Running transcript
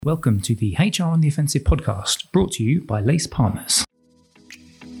Welcome to the HR on the Offensive podcast, brought to you by LACE Partners.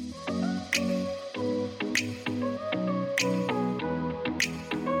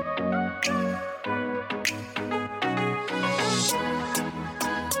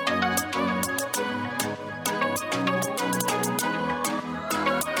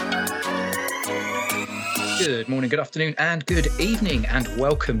 Good morning, good afternoon, and good evening, and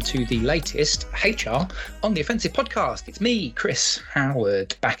welcome to the latest HR on the Offensive podcast. It's me, Chris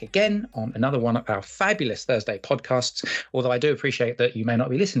Howard, back again on another one of our fabulous Thursday podcasts. Although I do appreciate that you may not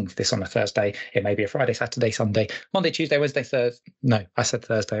be listening to this on a Thursday. It may be a Friday, Saturday, Sunday, Monday, Tuesday, Wednesday, Thursday. No, I said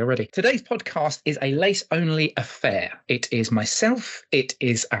Thursday already. Today's podcast is a LACE-only affair. It is myself. It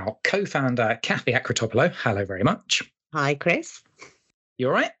is our co-founder, Cathy Acratopulo. Hello very much. Hi, Chris. You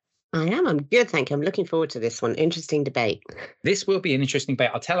all right? I am. I'm good, thank you. I'm looking forward to this one. Interesting debate. This will be an interesting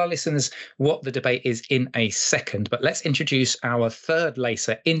debate. I'll tell our listeners what the debate is in a second, but let's introduce our third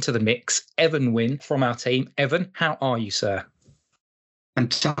LACER into the mix, Evan Wynne from our team. Evan, how are you, sir?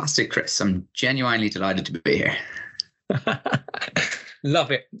 Fantastic, Chris. I'm genuinely delighted to be here.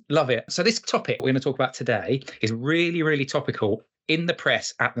 Love it. Love it. So this topic we're going to talk about today is really, really topical in the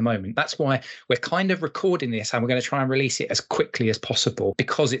press at the moment. That's why we're kind of recording this and we're going to try and release it as quickly as possible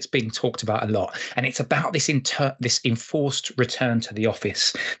because it's being talked about a lot. And it's about this enforced return to the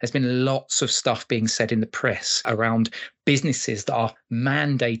office. There's been lots of stuff being said in the press around businesses that are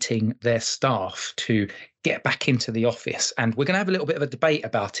mandating their staff to get back into the office. And we're going to have a little bit of a debate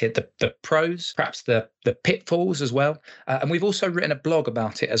about it, the pros, perhaps the pitfalls as well. And we've also written a blog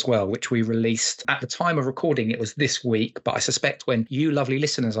about it as well, which we released at the time of recording. It was this week, but I suspect when you lovely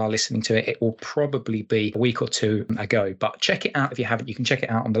listeners are listening to it, it will probably be a week or two ago. But check it out if you haven't. You can check it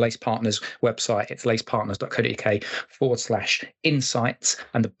out on the LACE Partners website. It's lacepartners.co.uk/insights.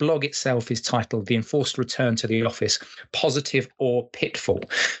 And the blog itself is titled The Enforced Return to the Office, Positive or Pitfall.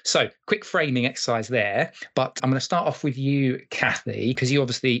 So quick framing exercise there. But I'm going to start off with you, Cathy, because you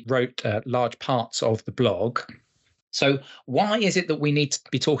obviously wrote large parts of the blog. So why is it that we need to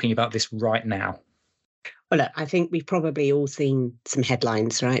be talking about this right now? Well, look, I think we've probably all seen some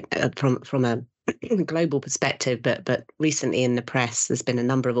headlines, right, from a global perspective, but recently in the press, there's been a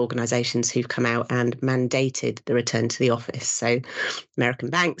number of organisations who've come out and mandated the return to the office. So American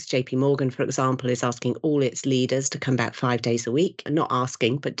banks, JP Morgan, for example, is asking all its leaders to come back 5 days a week, not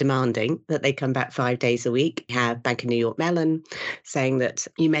asking, but demanding that they come back 5 days a week. You have Bank of New York Mellon saying that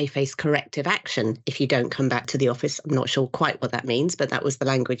you may face corrective action if you don't come back to the office. I'm not sure quite what that means, but that was the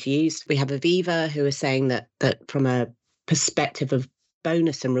language used. We have Aviva who are saying that from a perspective of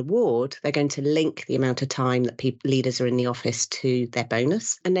bonus and reward, they're going to link the amount of time that leaders are in the office to their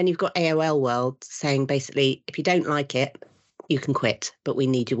bonus. And then you've got AOL World saying basically, if you don't like it, you can quit, but we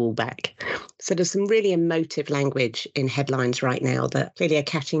need you all back. So there's some really emotive language in headlines right now that clearly are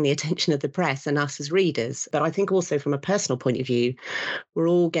catching the attention of the press and us as readers. But I think also from a personal point of view, we're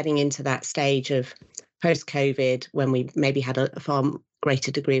all getting into that stage of post-COVID when we maybe had a far greater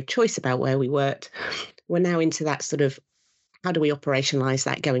degree of choice about where we worked. We're now into that sort of how do we operationalize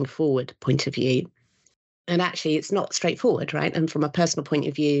that going forward point of view? And actually, it's not straightforward, right? And from a personal point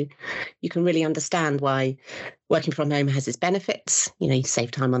of view, you can really understand why working from home has its benefits. You know, you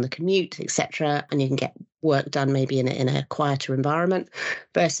save time on the commute, etc., and you can get work done maybe in a quieter environment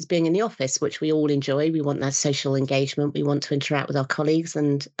versus being in the office, which we all enjoy. We want that social engagement. We want to interact with our colleagues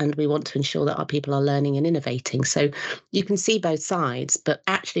and we want to ensure that our people are learning and innovating. So you can see both sides, but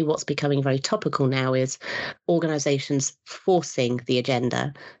actually what's becoming very topical now is organisations forcing the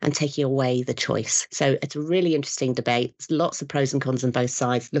agenda and taking away the choice. So it's a really interesting debate. There's lots of pros and cons on both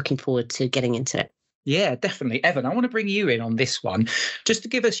sides. Looking forward to getting into it. Yeah, definitely. Evan, I want to bring you in on this one just to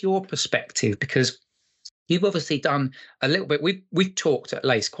give us your perspective, because you've obviously done a little bit. We've talked at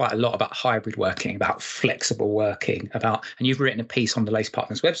LACE quite a lot about hybrid working, about flexible working, and you've written a piece on the LACE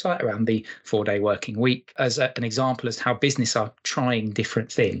Partners website around the 4-day working week as an example as to how business are trying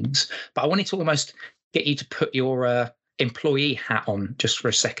different things. But I wanted to almost get you to put your employee hat on just for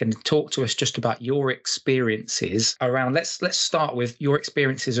a second and talk to us just about your experiences around. Let's start with your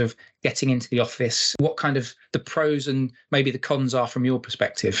experiences of getting into the office. What kind of the pros and maybe the cons are from your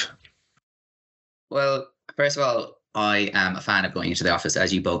perspective? Well, first of all, I am a fan of going into the office.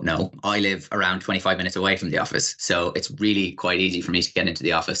 As you both know, I live around 25 minutes away from the office, so it's really quite easy for me to get into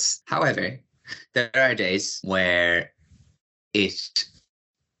the office. However, there are days where it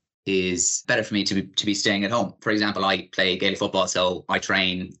is better for me to be staying at home. For example, I play Gaelic football, so I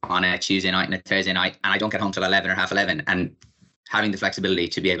train on a Tuesday night and a Thursday night, and I don't get home till 11 or half 11. And having the flexibility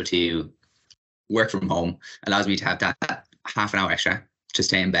to be able to work from home allows me to have that half an hour extra to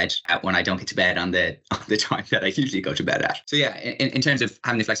stay in bed when I don't get to bed on the time that I usually go to bed at. So yeah, in terms of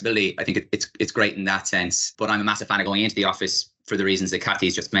having the flexibility, I think it's great in that sense. But I'm a massive fan of going into the office for the reasons that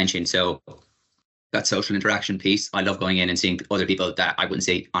Cathy's just mentioned. So that social interaction piece, I love going in and seeing other people that I wouldn't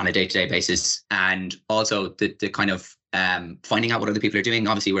see on a day-to-day basis, and also the kind of finding out what other people are doing.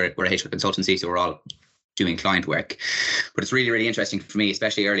 Obviously, we're a HR consultancy, so we're all doing client work, but it's really, really interesting for me,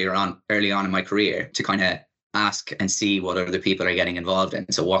 especially early on in my career, to kind of ask and see what other people are getting involved in.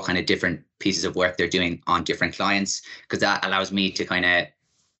 So what kind of different pieces of work they're doing on different clients, because that allows me to kind of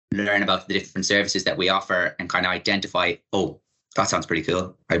learn about the different services that we offer and kind of identify, oh, that sounds pretty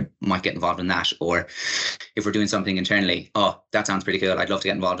cool, I might get involved in that. Or if we're doing something internally, oh, that sounds pretty cool, I'd love to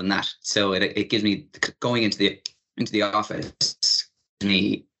get involved in that. So it gives me, going into the office, gives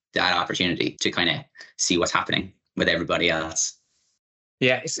me that opportunity to kind of see what's happening with everybody else.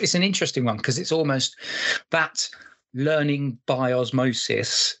 Yeah, it's an interesting one, because it's almost that learning by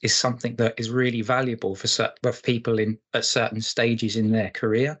osmosis is something that is really valuable for people at certain stages in their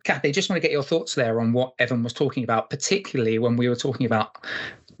career. Cathy, just want to get your thoughts there on what Evan was talking about, particularly when we were talking about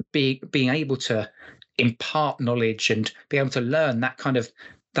being able to impart knowledge and be able to learn that kind of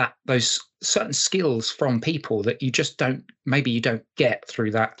those certain skills from people that you just don't get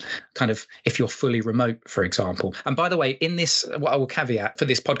through that kind of, if you're fully remote, for example. And by the way, in this, what I will caveat for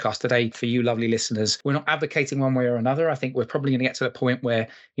this podcast today, for you lovely listeners, we're not advocating one way or another. I think we're probably going to get to the point where,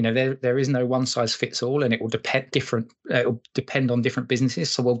 there is no one size fits all, and it will depend on different businesses.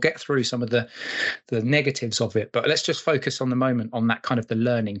 So we'll get through some of the negatives of it, but let's just focus on the moment on that kind of the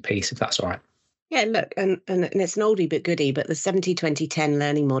learning piece, if that's all right. Yeah, look, and it's an oldie but goodie, but the 70-20-10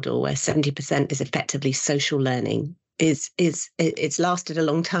 learning model, where 70% is effectively social learning, it's lasted a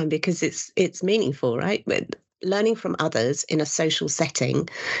long time because it's meaningful, right? But learning from others in a social setting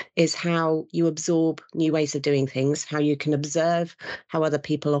is how you absorb new ways of doing things, how you can observe how other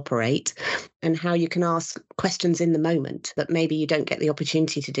people operate, and how you can ask questions in the moment that maybe you don't get the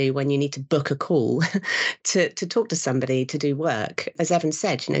opportunity to do when you need to book a call to talk to somebody to do work. As Evan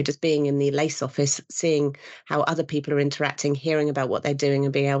said, just being in the LACE office, seeing how other people are interacting, hearing about what they're doing,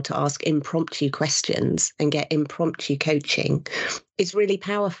 and being able to ask impromptu questions and get impromptu coaching is really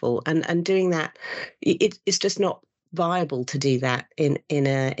powerful. And doing that, it's just not viable to do that in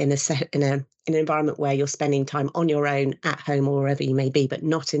an environment where you're spending time on your own at home or wherever you may be, but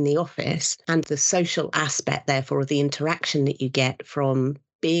not in the office. And the social aspect, therefore, of the interaction that you get from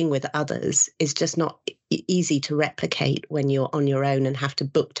being with others is just not easy to replicate when you're on your own and have to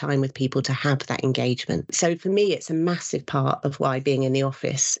book time with people to have that engagement. So for me, it's a massive part of why being in the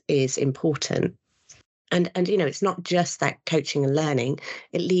office is important. And it's not just that coaching and learning,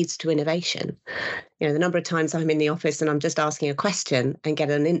 it leads to innovation. The number of times I'm in the office and I'm just asking a question and get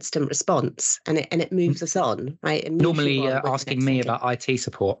an instant response, and it moves us on, right? Normally asking me about IT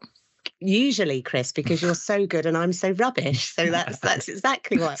support. Usually, Chris, because you're so good and I'm so rubbish. So that's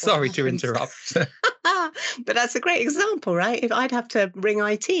exactly what. Sorry to interrupt. But that's a great example, right? If I'd have to ring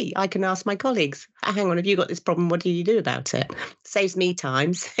IT, I can ask my colleagues, hang on, have you got this problem? What do you do about it? Saves me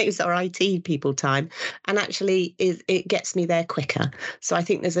time, saves our IT people time, and actually it gets me there quicker. So I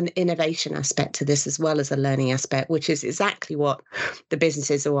think there's an innovation aspect to this as well as a learning aspect, which is exactly what the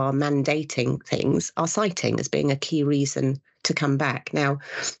businesses who are mandating things are citing as being a key reason to come back. Now,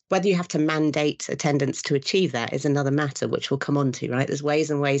 whether you have to mandate attendance to achieve that is another matter, which we'll come on to, right? There's ways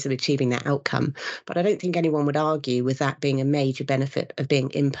and ways of achieving that outcome. But I don't think anyone would argue with that being a major benefit of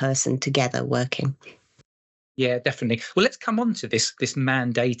being in person together working. Yeah, definitely. Well, let's come on to this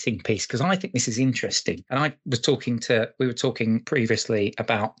mandating piece, because I think this is interesting. And we were talking previously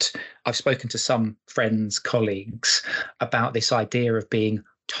about, I've spoken to some friends, colleagues about this idea of being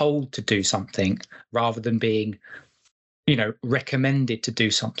told to do something rather than being recommended to do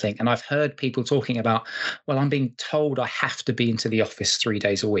something. And I've heard people talking about, well, I'm being told I have to be into the office 3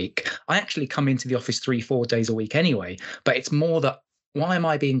 days a week. I actually come into the office 3-4 days a week anyway, but it's more that, why am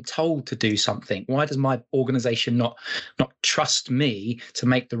I being told to do something? Why does my organization not trust me to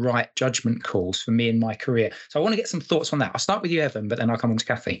make the right judgment calls for me in my career? So I want to get some thoughts on that. I'll start with you, Evan, but then I'll come on to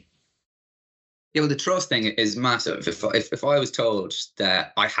Cathy. Yeah, well, the trust thing is massive. If I was told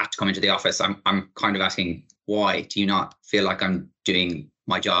that I had to come into the office, I'm kind of asking, why? Do you not feel like I'm doing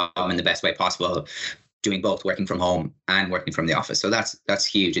my job in the best way possible, doing both working from home and working from the office? So that's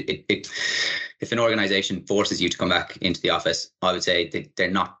huge. If an organization forces you to come back into the office, I would say that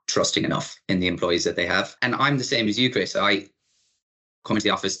they're not trusting enough in the employees that they have. And I'm the same as you, Chris. I come into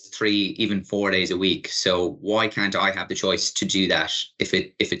the office 3, even 4 days a week. So why can't I have the choice to do that if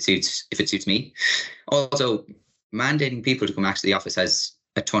it suits me? Also, mandating people to come back to the office has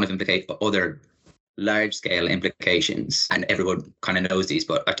a ton of other large scale implications, and everyone kind of knows these,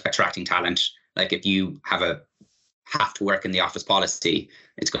 but attracting talent, like if you have to work in the office policy,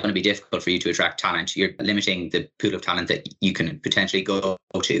 it's going to be difficult for you to attract talent. You're limiting the pool of talent that you can potentially go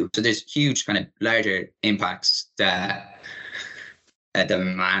to. So there's huge kind of larger impacts that the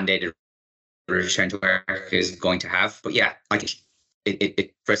mandated return to work is going to have. But yeah, I think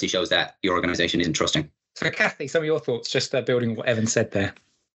it firstly shows that your organisation isn't trusting. So Cathy, some of your thoughts, just building on what Evan said there.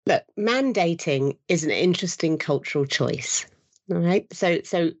 Look, mandating is an interesting cultural choice. All right.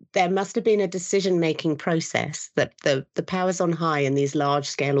 So there must have been a decision-making process that the powers on high in these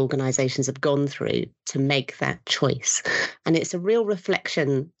large-scale organisations have gone through to make that choice. And it's a real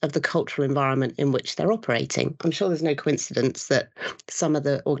reflection of the cultural environment in which they're operating. I'm sure there's no coincidence that some of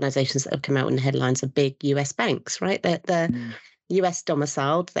the organisations that have come out in the headlines are big US banks, right? They're US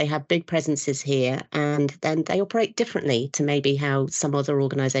domiciled, they have big presences here, and then they operate differently to maybe how some other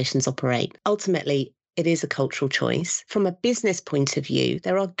organisations operate. Ultimately, it is a cultural choice. From a business point of view,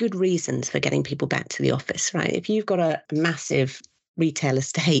 there are good reasons for getting people back to the office, right? If you've got a massive retail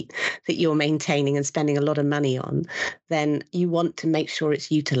estate that you're maintaining and spending a lot of money on, then you want to make sure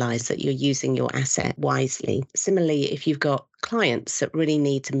it's utilised, that you're using your asset wisely. Similarly, if you've got clients that really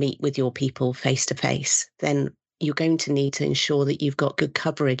need to meet with your people face to face, then you're going to need to ensure that you've got good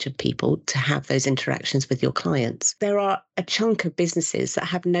coverage of people to have those interactions with your clients. There are a chunk of businesses that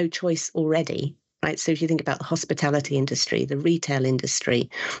have no choice already. Right. So if you think about the hospitality industry, the retail industry,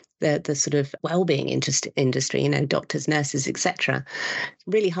 the sort of well-being industry, doctors, nurses, etc.,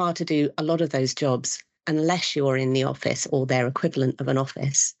 really hard to do a lot of those jobs unless you're in the office or their equivalent of an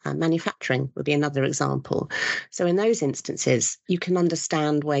office. Manufacturing would be another example. So in those instances, you can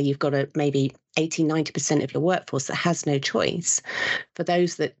understand where you've got maybe 80, 90% of your workforce that has no choice. For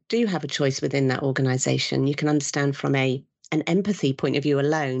those that do have a choice within that organisation, you can understand from an empathy point of view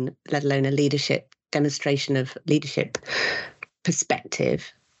alone, let alone a demonstration of leadership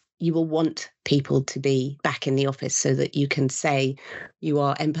perspective, you will want people to be back in the office so that you can say you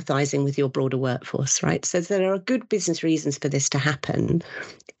are empathizing with your broader workforce, right? So there are good business reasons for this to happen.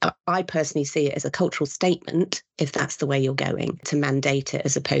 I personally see it as a cultural statement, if that's the way you're going, to mandate it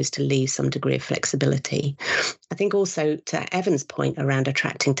as opposed to leave some degree of flexibility. I think also to Evan's point around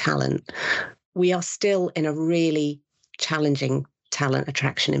attracting talent, we are still in a really challenging talent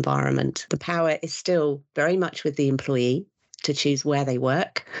attraction environment. The power is still very much with the employee to choose where they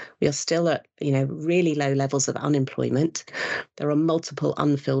work. We are still at, really low levels of unemployment. There are multiple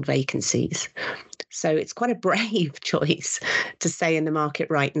unfilled vacancies. So it's quite a brave choice to say in the market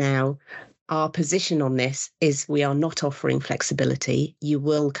right now, our position on this is we are not offering flexibility. You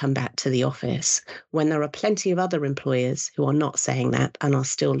will come back to the office, when there are plenty of other employers who are not saying that and are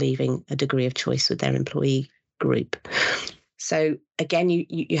still leaving a degree of choice with their employee group. So again,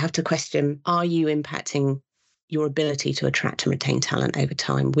 you have to question, are you impacting your ability to attract and retain talent over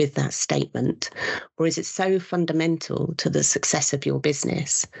time with that statement? Or is it so fundamental to the success of your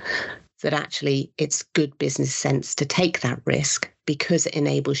business that actually it's good business sense to take that risk because it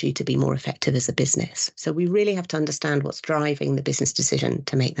enables you to be more effective as a business? So we really have to understand what's driving the business decision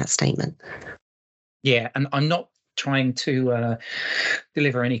to make that statement. Yeah, and I'm not trying to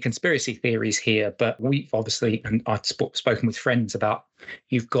deliver any conspiracy theories here, but we've obviously, and I've spoken with friends about,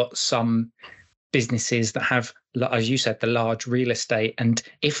 you've got some businesses that have, as you said, the large real estate, and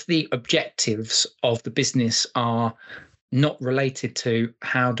if the objectives of the business are not related to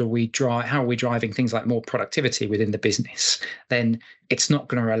how are we driving things like more productivity within the business, then it's not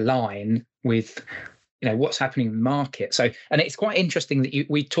going to align with what's happening in the market. So, and it's quite interesting that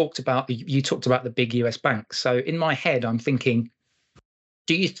you talked about the big US banks. So in my head, I'm thinking,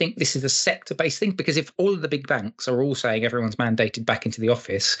 do you think this is a sector-based thing? Because if all of the big banks are all saying everyone's mandated back into the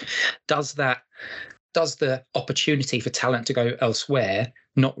office, does the opportunity for talent to go elsewhere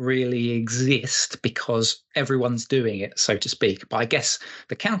not really exist because everyone's doing it, so to speak? But I guess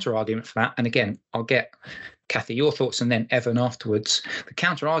the counter argument for that, and again, I'll get Cathy your thoughts and then Evan afterwards. The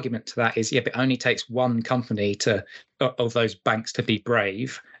counter argument to that is, but it only takes one company of those banks to be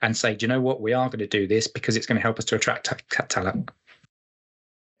brave and say, do you know what, we are going to do this because it's going to help us to attract talent.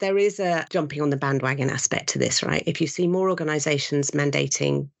 There is a jumping on the bandwagon aspect to this, right? If you see more organisations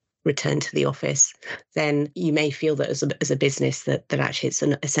mandating return to the office, then you may feel that as a business that actually it's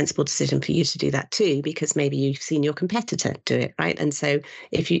a sensible decision for you to do that too, because maybe you've seen your competitor do it, right? And so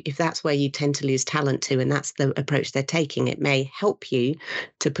if that's where you tend to lose talent to, and that's the approach they're taking, it may help you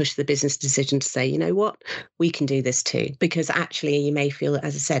to push the business decision to say, you know what, we can do this too. Because actually you may feel,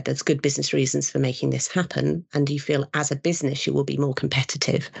 as I said, there's good business reasons for making this happen, and you feel as a business you will be more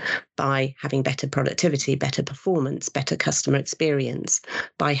competitive by having better productivity, better performance, better customer experience,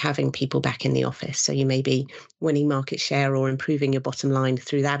 by having having people back in the office. So you may be winning market share or improving your bottom line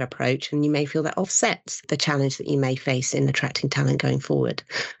through that approach. And you may feel that offsets the challenge that you may face in attracting talent going forward.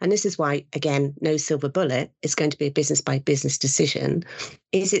 And this is why, again, no silver bullet. It's going to be a business by business decision.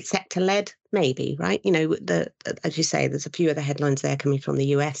 Is it sector-led? Maybe, right? As you say, there's a few other headlines there coming from the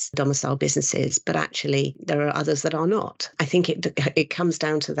US domicile businesses, but actually there are others that are not. I think it comes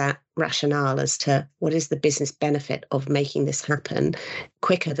down to that rationale as to what is the business benefit of making this happen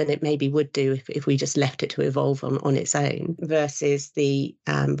quicker than it maybe would do if we just left it to evolve on its own, versus the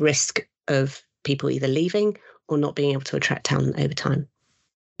risk of people either leaving or not being able to attract talent over time.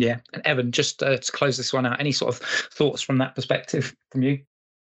 Yeah. And Evan, just to close this one out, any sort of thoughts from that perspective from you?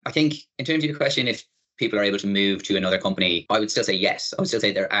 I think in terms of your question, if people are able to move to another company, I would still say yes. I would still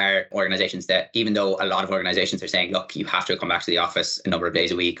say there are organizations that, even though a lot of organizations are saying, look, you have to come back to the office a number of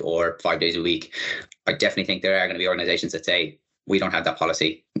days a week or 5 days a week, I definitely think there are going to be organizations that say, we don't have that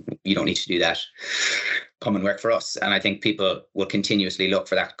policy. You don't need to do that. Come and work for us. And I think people will continuously look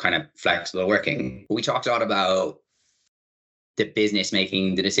for that kind of flexible working. We talked a lot about the business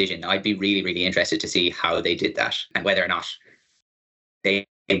making the decision. I'd be really, really interested to see how they did that and whether or not they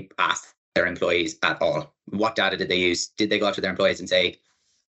asked their employees at all. What data did they use? Did they go out to their employees and say,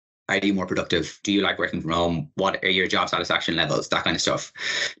 are you more productive? Do you like working from home? What are your job satisfaction levels? That kind of stuff.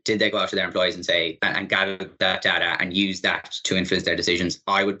 Did they go out to their employees and say, and gather that data and use that to influence their decisions?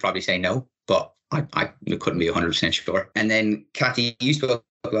 I would probably say no, but I couldn't be 100% sure. And then Cathy, you spoke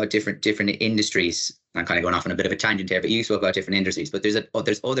about different industries. I'm kind of going off on a bit of a tangent here, but you spoke about different industries. But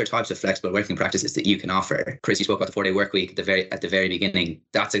there's other types of flexible working practices that you can offer. Chris, you spoke about the 4-day work week at the very beginning.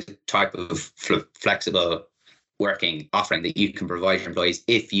 That's a type of flexible working offering that you can provide your employees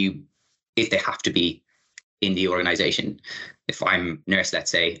if they have to be in the organization. If I'm a nurse,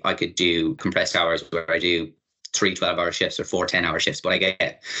 let's say, I could do compressed hours where I do 3 12-hour shifts or 4 10-hour shifts, but I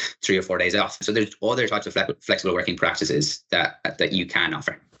get 3 or 4 days off. So there's other types of flexible working practices that you can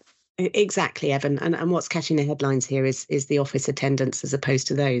offer. Exactly, Evan. And what's catching the headlines here is the office attendance as opposed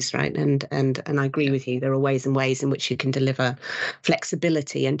to those, right? And I agree with you. There are ways in which you can deliver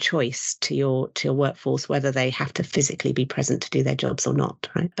flexibility and choice to your workforce, whether they have to physically be present to do their jobs or not,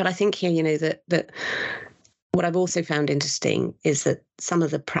 right? But I think here, that what I've also found interesting is that some of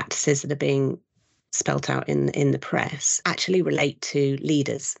the practices that are being spelt out in the press actually relate to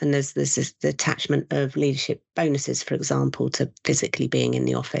leaders. And there's this the attachment of leadership bonuses, for example, to physically being in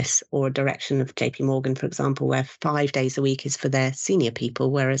the office, or a direction of JP Morgan, for example, where 5 days a week is for their senior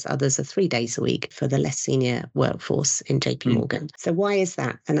people, whereas others are 3 days a week for the less senior workforce in JP Morgan. So why is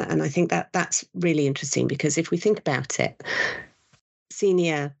that? And I think that's really interesting, because if we think about it,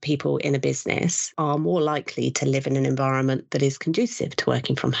 senior people in a business are more likely to live in an environment that is conducive to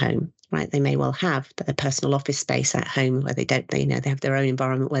working from home, right? They may well have their personal office space at home where they have their own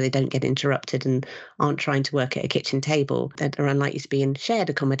environment where they don't get interrupted and aren't trying to work at a kitchen table. They're unlikely to be in shared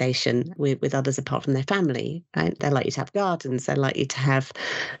accommodation with others apart from their family, right? They're likely to have gardens. They're likely to have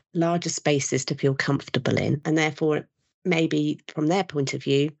larger spaces to feel comfortable in. And therefore, maybe from their point of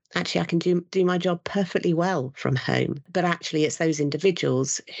view, actually, I can do my job perfectly well from home. But actually, it's those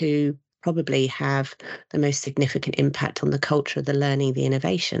individuals who probably have the most significant impact on the culture, the learning, the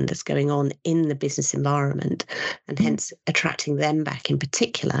innovation that's going on in the business environment. And hence, attracting them back in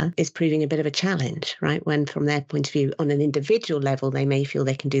particular is proving a bit of a challenge, right? When from their point of view, on an individual level, they may feel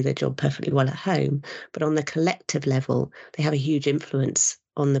they can do their job perfectly well at home. But on the collective level, they have a huge influence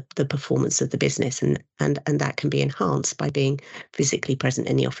on the performance of the business, and that can be enhanced by being physically present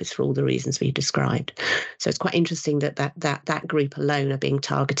in the office for all the reasons we've described. So it's quite interesting that group alone are being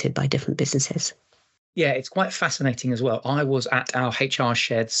targeted by different businesses. Yeah, it's quite fascinating as well. I was at our HR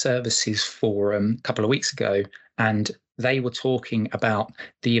Shared Services Forum a couple of weeks ago, and they were talking about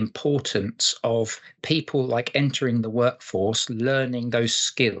the importance of people like entering the workforce, learning those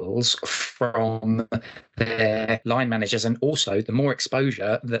skills from their line managers, and also the more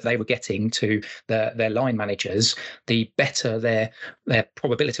exposure that they were getting to their line managers, the better their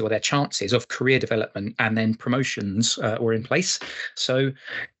probability or their chances of career development and then promotions were in place. So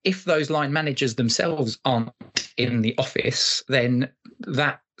if those line managers themselves aren't in the office, then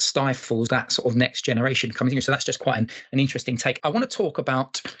that stifles that sort of next generation coming through. So that's just quite an interesting take. I want to talk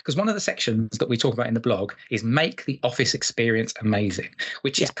about, because one of the sections that we talk about in the blog is make the office experience amazing,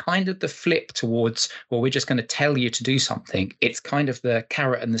 which is kind of the flip towards, well, we're just going to tell you to do something. It's kind of the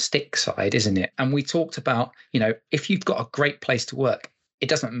carrot and the stick side, isn't it? And we talked about, if you've got a great place to work, it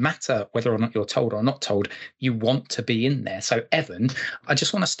doesn't matter whether or not you're told or not told, you want to be in there. So Evan, I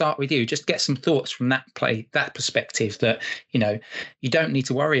just want to start with you, just get some thoughts from that perspective that, you don't need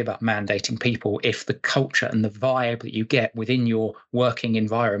to worry about mandating people if the culture and the vibe that you get within your working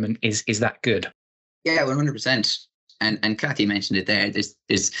environment is that good. Yeah, 100%. And Cathy mentioned it there.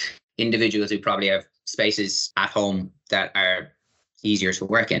 There's individuals who probably have spaces at home that are easier to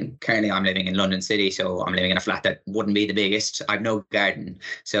work in. Currently, I'm living in London City, so I'm living in a flat that wouldn't be the biggest. I've no garden,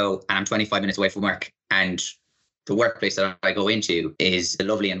 and I'm 25 minutes away from work. And the workplace that I go into is a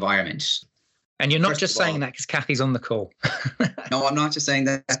lovely environment. And you're not just saying that because Cathy's on the call. No, I'm not just saying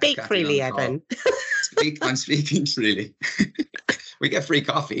that. Speak freely, Evan. I'm speaking freely. We get free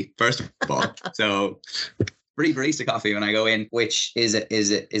coffee, first of all. So free barista coffee when I go in, which is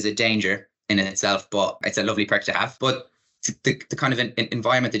a danger in itself, but it's a lovely perk to have. But the kind of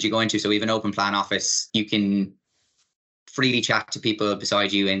environment that you go into, so we have an open plan office, you can freely chat to people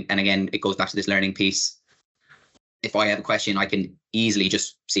beside you. And again, it goes back to this learning piece. If I have a question, I can easily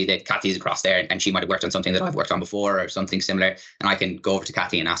just see that Cathy's across there and she might have worked on something that I've worked on before or something similar. And I can go over to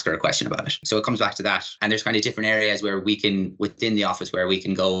Cathy and ask her a question about it. So it comes back to that. And there's kind of different areas where we can, within the office, where we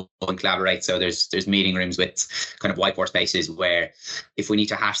can go and collaborate. So there's meeting rooms with kind of whiteboard spaces where if we need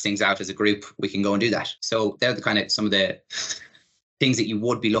to hash things out as a group, we can go and do that. So they're the kind of some of the things that you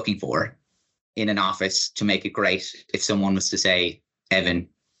would be looking for in an office to make it great. If someone was to say, Evan,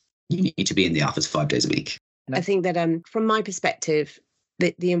 you need to be in the office 5 days a week. I think that from my perspective,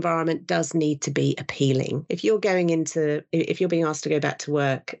 the environment does need to be appealing. If you're being asked to go back to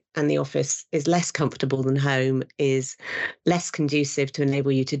work and the office is less comfortable than home, is less conducive to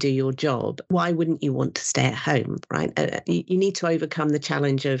enable you to do your job, why wouldn't you want to stay at home, right? You need to overcome the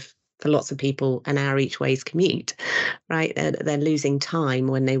challenge of, for lots of people, an hour each way's commute, right? They're losing time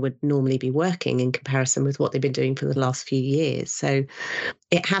when they would normally be working in comparison with what they've been doing for the last few years. So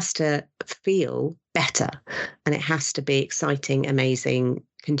it has to feel better and it has to be exciting, amazing,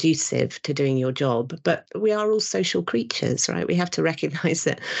 conducive to doing your job. But we are all social creatures, right? We have to recognize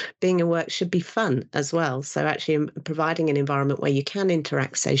that being at work should be fun as well. So actually providing an environment where you can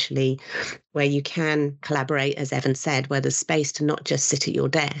interact socially, where you can collaborate, as Evan said, where there's space to not just sit at your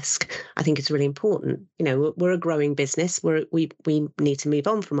desk, I think it's really important. We're a growing business. We need to move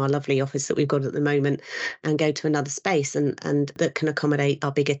on from our lovely office that we've got at the moment and go to another space and that can accommodate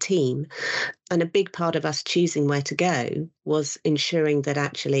our bigger team. And a big part of us choosing where to go was ensuring that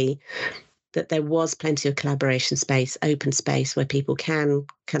actually that there was plenty of collaboration space, open space where people can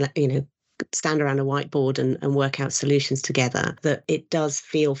stand around a whiteboard and work out solutions together, that it does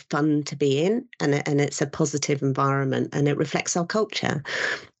feel fun to be in and it's a positive environment and it reflects our culture.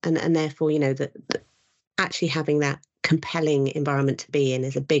 And therefore, that actually having that compelling environment to be in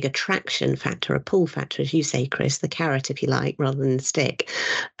is a big attraction factor, a pull factor, as you say, Chris, the carrot, if you like, rather than the stick,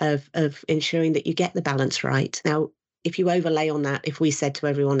 of ensuring that you get the balance right. Now, if you overlay on that, if we said to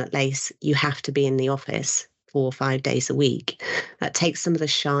everyone at LACE, you have to be in the office 4 or 5 days a week, that takes some of the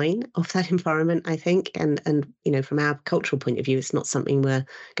shine off that environment, I think. And from our cultural point of view, it's not something we're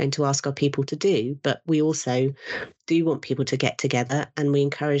going to ask our people to do, but we also do want people to get together, and we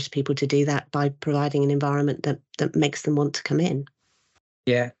encourage people to do that by providing an environment that makes them want to come in.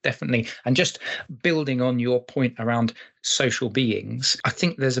 Yeah, definitely. And just building on your point around social beings, I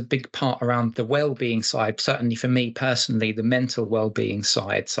think there's a big part around the well-being side, certainly for me personally, the mental well-being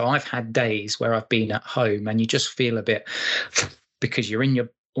side. So I've had days where I've been at home and you just feel a bit, because you're in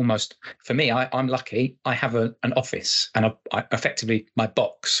your, almost, for me, I'm lucky, I have an office and I effectively my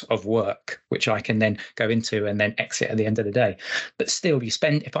box of work, which I can then go into and then exit at the end of the day. But still,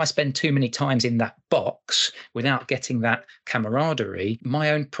 if I spend too many times in that box without getting that camaraderie,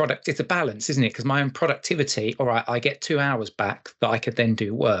 my own it's a balance, isn't it? Because my own productivity, all right, I get 2 hours back that I could then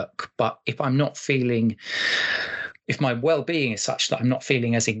do work. But if my well-being is such that I'm not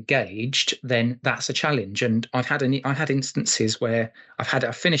feeling as engaged, then that's a challenge. And I've had instances where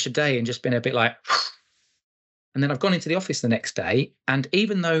I've finished a day and just been a bit like, and then I've gone into the office the next day, and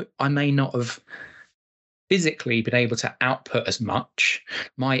even though I may not have physically been able to output as much,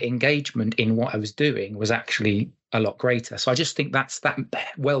 my engagement in what I was doing was actually a lot greater. So I just think that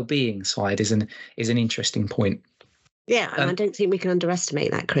well-being side is an interesting point. Yeah, and I don't think we can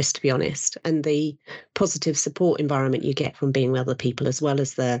underestimate that, Chris, to be honest, and the positive support environment you get from being with other people, as well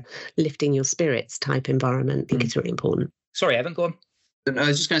as the lifting your spirits type environment. I think it's really important. Sorry, Evan, go on. I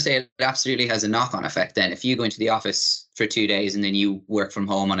was just going to say, it absolutely has a knock-on effect then. If you go into the office for 2 days and then you work from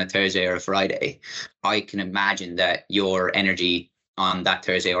home on a Thursday or a Friday, I can imagine that your energy on that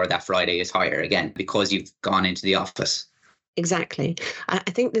Thursday or that Friday is higher again because you've gone into the office. Exactly. I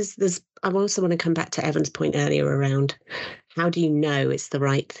think I also want to come back to Evan's point earlier around how do you know it's the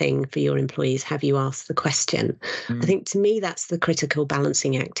right thing for your employees? Have you asked the question? I think to me, that's the critical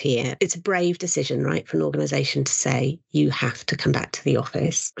balancing act here. It's a brave decision, right, for an organisation to say you have to come back to the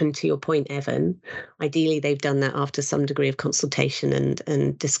office. And to your point, Evan, ideally they've done that after some degree of consultation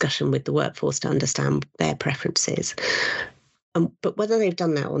and discussion with the workforce to understand their preferences. But whether they've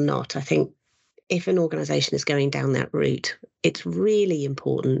done that or not, I think if an organisation is going down that route, it's really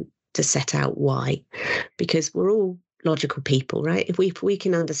important to set out why, because we're all logical people, right? If we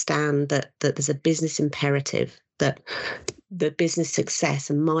can understand that there's a business imperative, that the business success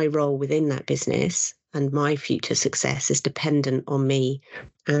and my role within that business and my future success is dependent on me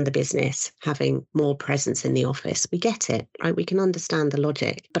and the business having more presence in the office, we get it, right? We can understand the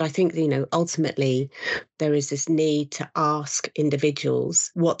logic. But I think, ultimately there is this need to ask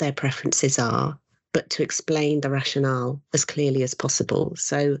individuals what their preferences are, but to explain the rationale as clearly as possible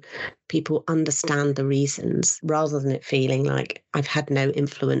so people understand the reasons rather than it feeling like I've had no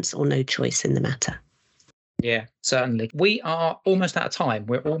influence or no choice in the matter. Yeah, certainly. We are almost out of time.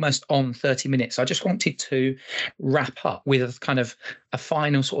 We're almost on 30 minutes. I just wanted to wrap up with a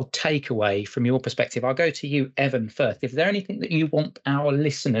final sort of takeaway from your perspective. I'll go to you, Evan, first. Is there anything that you want our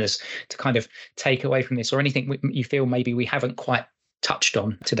listeners to kind of take away from this, or anything you feel maybe we haven't quite touched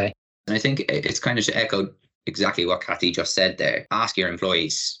on today? And I think it's kind of to echo exactly what Cathy just said there. Ask your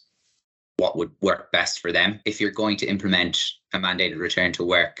employees what would work best for them. If you're going to implement a mandated return to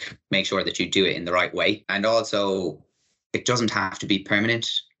work, make sure that you do it in the right way. And also, it doesn't have to be permanent.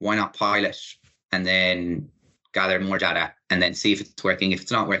 Why not pilot and then gather more data and then see if it's working? If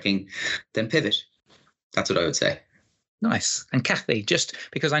it's not working, then pivot. That's what I would say. Nice. And Cathy, just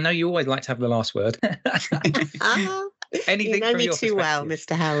because I know you always like to have the last word. Anything you know from me your too well,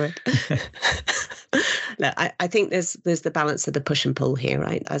 Mr. Howard. Look, I think there's the balance of the push and pull here,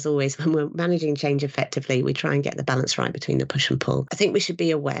 right? As always, when we're managing change effectively, we try and get the balance right between the push and pull. I think we should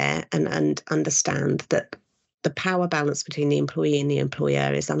be aware and understand that the power balance between the employee and the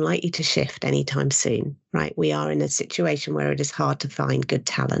employer is unlikely to shift anytime soon, right? We are in a situation where it is hard to find good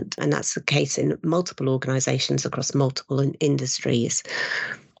talent, and that's the case in multiple organisations across multiple industries.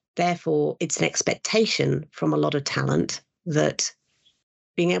 Therefore, it's an expectation from a lot of talent that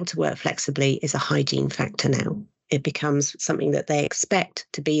being able to work flexibly is a hygiene factor now. It becomes something that they expect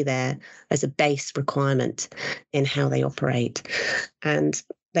to be there as a base requirement in how they operate. And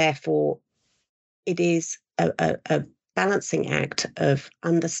therefore, it is a balancing act of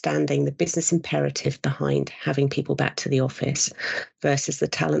understanding the business imperative behind having people back to the office versus the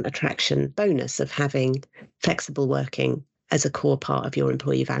talent attraction bonus of having flexible working as a core part of your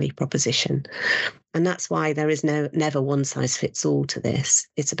employee value proposition. And that's why there is never one size fits all to this.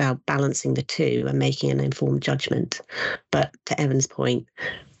 It's about balancing the two and making an informed judgment. But to Evan's point,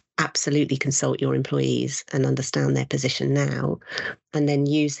 absolutely consult your employees and understand their position now, and then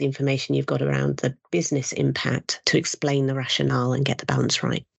use the information you've got around the business impact to explain the rationale and get the balance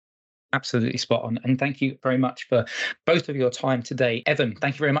right. Absolutely spot on. And thank you very much for both of your time today. Evan,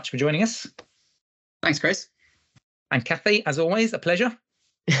 thank you very much for joining us. Thanks, Chris. And Cathy, as always, a pleasure.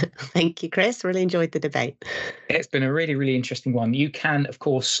 Thank you, Chris. Really enjoyed the debate. It's been a really, really interesting one. You can, of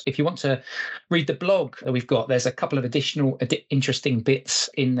course, if you want to read the blog that we've got, there's a couple of additional interesting bits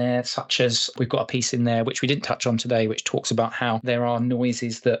in there, such as we've got a piece in there, which we didn't touch on today, which talks about how there are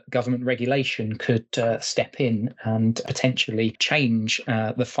noises that government regulation could step in and potentially change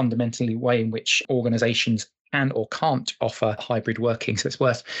the fundamentally way in which organisations can or can't offer hybrid working. So it's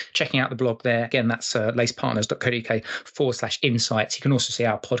worth checking out the blog there. Again, that's lacepartners.co.uk/insights. You can also see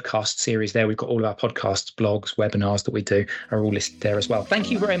our podcast series there. We've got all of our podcasts, blogs, webinars that we do are all listed there as well.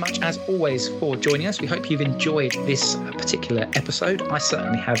 Thank you very much, as always, for joining us. We hope you've enjoyed this particular episode. I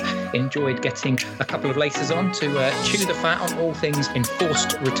certainly have enjoyed getting a couple of LACErs on to chew the fat on all things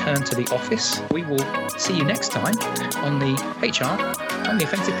enforced return to the office. We will see you next time on the HR on the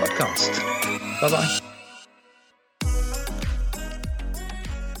Offensive podcast. Bye-bye.